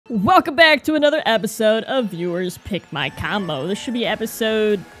Welcome back to another episode of Viewers Pick My Combo. This should be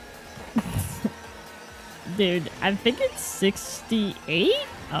episode... Dude, I think it's 68?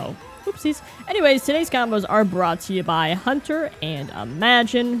 Oh, oopsies. Anyways, today's combos are brought to you by Hunter and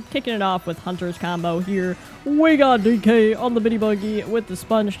Imagine. Kicking it off with Hunter's combo here. We got DK on the Bitty Buggy with the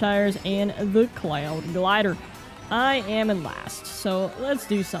sponge tires and the Cloud Glider. I am in last, so let's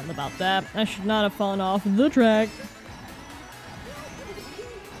do something about that. I should not have fallen off the track.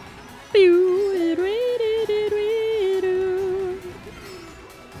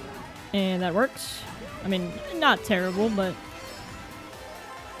 And that works. I mean, not terrible, but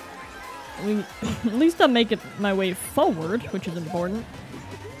at least I'm making my way forward, which is important.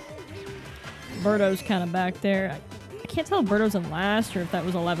 Birdo's kind of back there. I can't tell if Birdo's in last or if that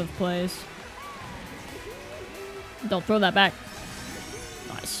was 11th place. Don't throw that back.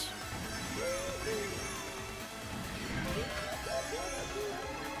 Nice.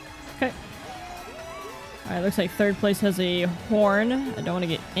 Okay. Alright, looks like third place has a horn. I don't want to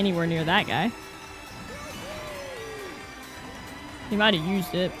get anywhere near that guy. He might have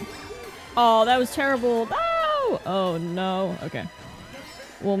used it. Oh, that was terrible. No! Oh, no. Okay.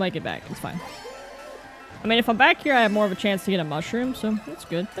 We'll make it back. It's fine. I mean, if I'm back here, I have more of a chance to get a mushroom, so that's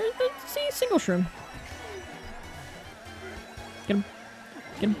good. See, single shroom. Get him.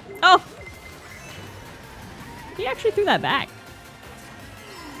 Get him. Oh! He actually threw that back.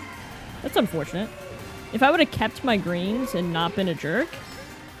 That's unfortunate. If I would have kept my greens and not been a jerk,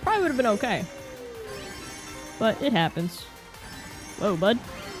 probably would have been okay. But it happens. Whoa, bud.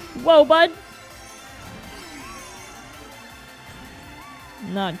 Whoa, bud!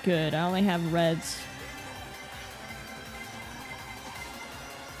 Not good. I only have reds.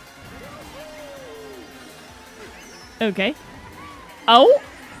 Okay. Oh!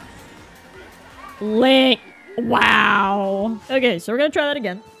 Link! Wow! Okay, so we're gonna try that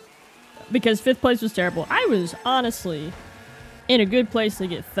again. Because 5th place was terrible. I was honestly in a good place to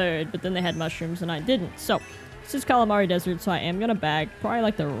get 3rd, but then they had mushrooms and I didn't. So, this is Calamari Desert, so I am gonna bag. Probably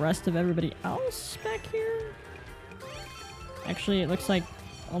like the rest of everybody else back here. Actually, it looks like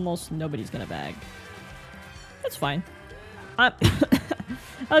almost nobody's gonna bag. That's fine. I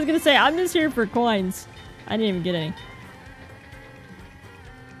was gonna say, I'm just here for coins. I didn't even get any.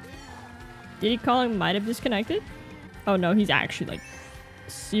 Did he call him might have disconnected? Oh no, he's actually like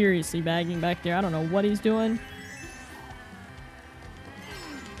seriously bagging back there. I don't know what he's doing.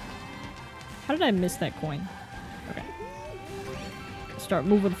 How did I miss that coin? Okay. Start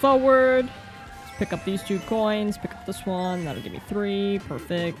moving forward. Let's pick up these 2 coins. Pick up this one. That'll give me 3.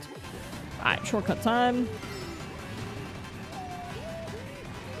 Perfect. Alright, shortcut time.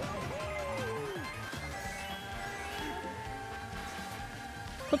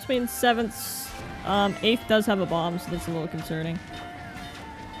 Puts me in 7th. 8th does have a bomb, so that's a little concerning.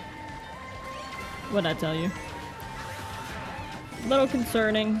 What'd I tell you? Little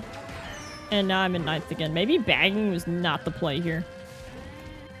concerning. And now I'm in 9th again. Maybe bagging was not the play here.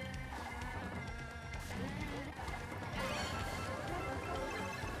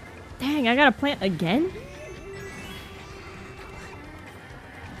 Dang, I gotta plant again?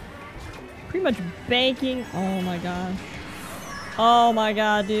 Pretty much banking. Oh my gosh. Oh my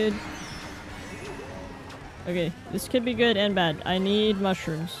god, dude. Okay, this could be good and bad. I need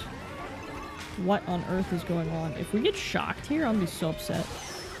mushrooms. What on earth is going on? If we get shocked here, I'm gonna be so upset.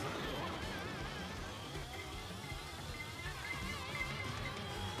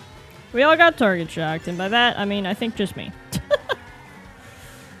 We all got target shocked, and by that, I mean, I think just me.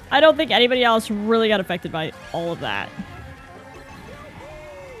 I don't think anybody else really got affected by all of that.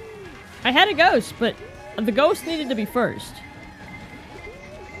 I had a ghost, but the ghost needed to be first.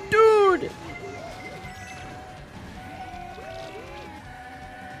 Dude!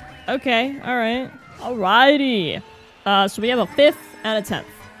 Okay, alright. Alrighty. So we have a 5th and a 10th.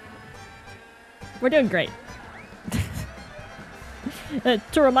 We're doing great.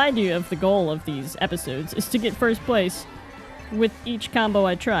 To remind you of the goal of these episodes is to get 1st place with each combo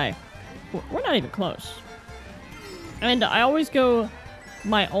I try. We're not even close. And I always go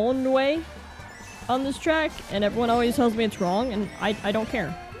my own way on this track, and everyone always tells me it's wrong, and I don't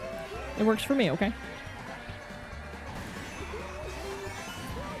care. It works for me, okay?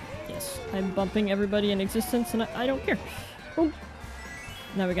 Yes, I'm bumping everybody in existence, and I don't care. Boom.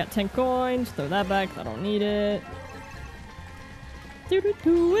 Now we got 10 coins. Throw that back. I don't need it.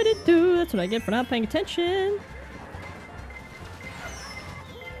 That's what I get for not paying attention.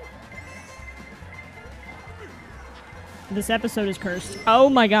 This episode is cursed. Oh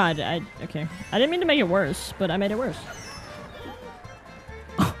my god. Okay. I didn't mean to make it worse, but I made it worse.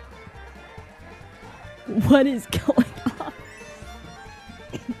 What is going on?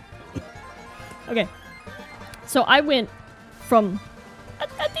 Okay. So I went from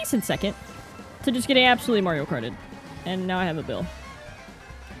a decent second to just getting absolutely Mario Karted. And now I have a bill.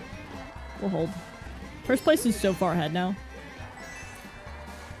 We'll hold. First place is so far ahead now.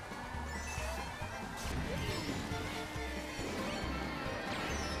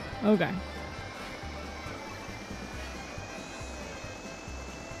 Okay.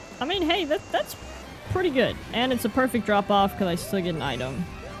 I mean, hey, that's pretty good. And it's a perfect drop-off because I still get an item.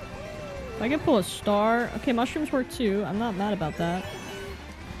 If I can pull a star... Okay, mushrooms work too. I'm not mad about that.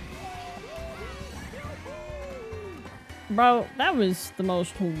 Bro, that was the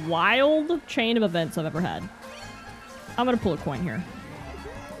most wild chain of events I've ever had. I'm gonna pull a coin here.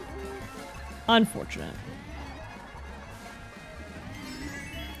 Unfortunate.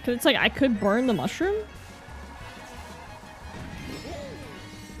 Because it's like, I could burn the mushroom.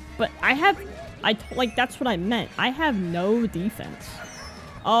 But I have... like, that's what I meant. I have no defense.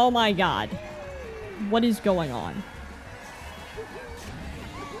 Oh my god. What is going on?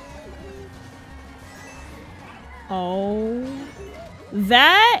 Oh.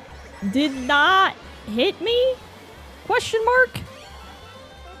 That did not hit me? Question mark?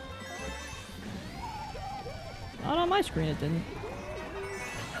 Not on my screen, it didn't.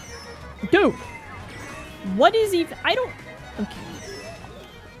 Dude! What is even... I don't... Okay.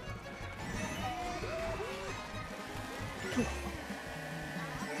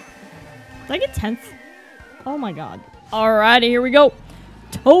 Did I get 10th? Oh my god. Alrighty, here we go.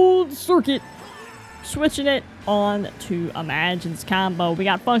 Toad Circuit. Switching it on to Imagine's combo. We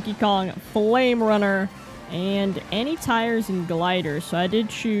got Funky Kong, Flame Runner, and any tires and gliders. So I did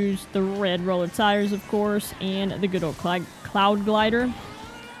choose the red roller tires, of course, and the good old Cloud Glider.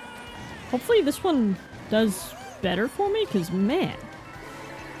 Hopefully this one does better for me, because, man,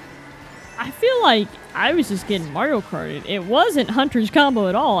 I feel like I was just getting Mario Karted. It wasn't Hunter's combo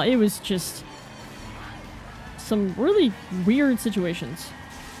at all. It was just some really weird situations.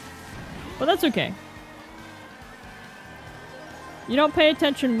 But that's okay. You don't pay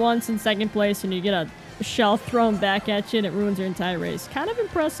attention once in second place and you get a shell thrown back at you and it ruins your entire race. Kind of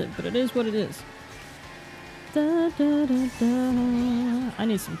impressive, but it is what it is. Da, da, da, da. I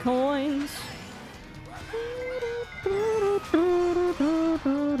need some coins.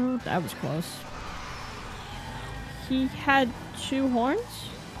 That was close. He had 2 horns?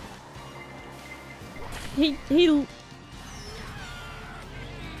 He...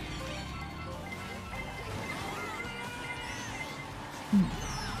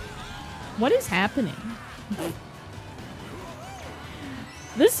 What is happening?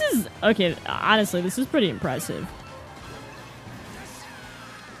 This is... Okay, honestly, this is pretty impressive.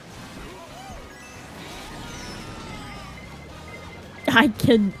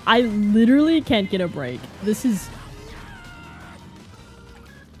 I literally can't get a break. This is...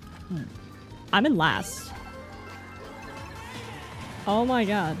 I'm in last. Oh my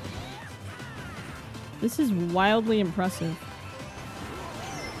god. This is wildly impressive.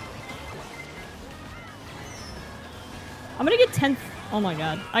 I'm gonna get 10th. Oh my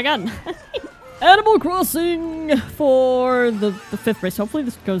god. I got Animal Crossing for the 5th race. Hopefully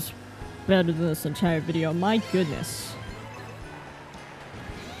this goes better than this entire video. My goodness.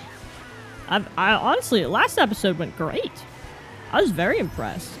 I honestly, last episode went great. I was very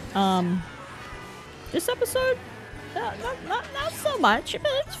impressed. This episode, not so much,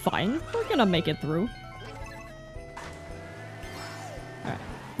 but it's fine. We're gonna make it through. Alright,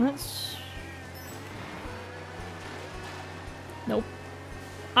 let's... Nope.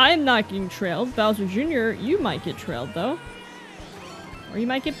 I'm not getting trailed. Bowser Jr., you might get trailed, though. Or you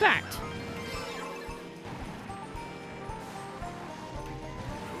might get backed.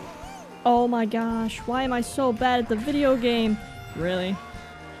 Oh my gosh, why am I so bad at the video game? Really?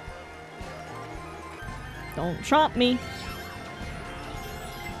 Don't chomp me.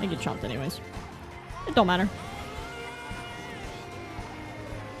 I get chomped anyways. It don't matter.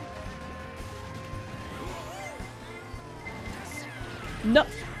 No.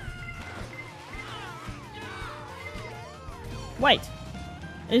 Wait.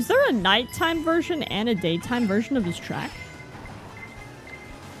 Is there a nighttime version and a daytime version of this track?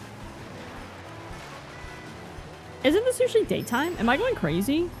 Isn't this usually daytime? Am I going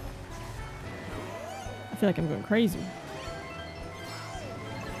crazy? I feel like I'm going crazy.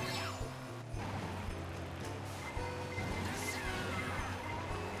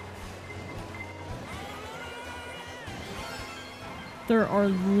 There are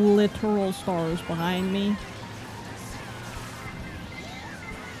literal stars behind me.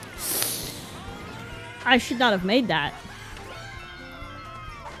 I should not have made that.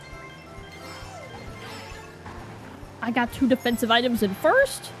 I got 2 defensive items in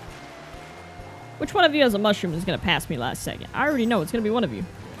first? Which one of you has a mushroom is gonna pass me last second? I already know it's gonna be one of you.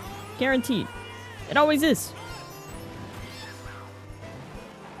 Guaranteed. It always is.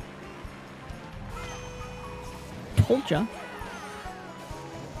 Told ya.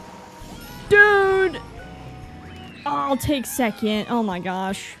 Dude! I'll take second. Oh my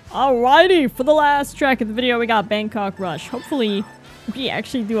gosh. Alrighty, for the last track of the video, we got Bangkok Rush. Hopefully, we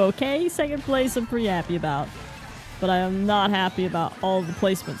actually do okay. Second place, I'm pretty happy about. But I am not happy about all the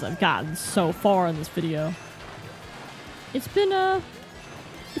placements I've gotten so far in this video. It's been a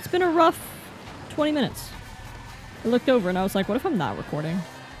rough 20 minutes. I looked over and I was like, what if I'm not recording?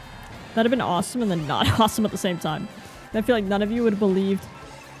 That'd have been awesome and then not awesome at the same time. And I feel like none of you would have believed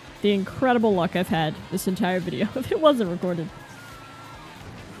the incredible luck I've had this entire video if it wasn't recorded.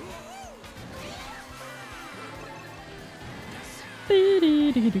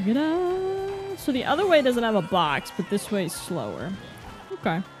 So the other way doesn't have a box, but this way is slower.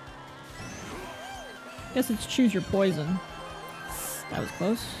 Okay. Guess it's choose your poison. That was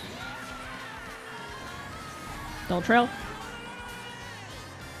close. Don't trail.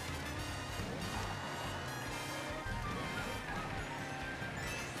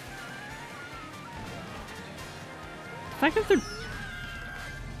 The fact that they're...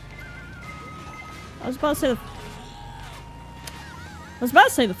 I was about to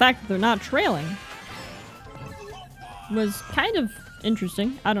say the fact that they're not trailing was kind of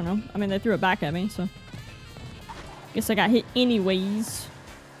interesting. I don't know. I mean, they threw it back at me, so... Guess I got hit anyways.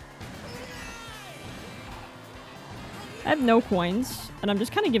 I have no coins, and I'm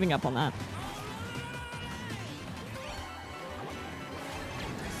just kind of giving up on that.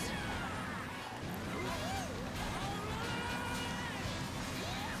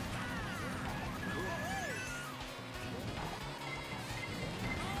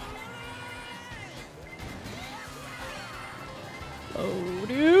 Oh,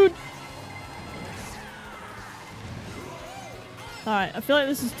 dude! Alright, I feel like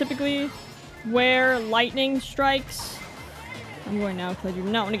this is typically where lightning strikes. I'm going now because I do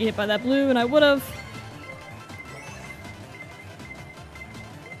not want to get hit by that blue, and I would have.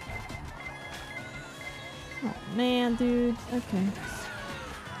 Oh, man, dude. Okay.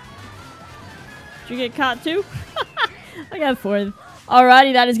 Did you get caught too? I got fourth.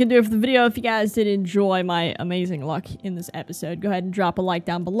 Alrighty, that is going to do it for the video. If you guys did enjoy my amazing luck in this episode, go ahead and drop a like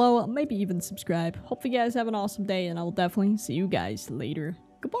down below. Maybe even subscribe. Hope you guys have an awesome day, and I will definitely see you guys later.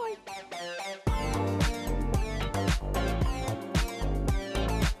 Goodbye.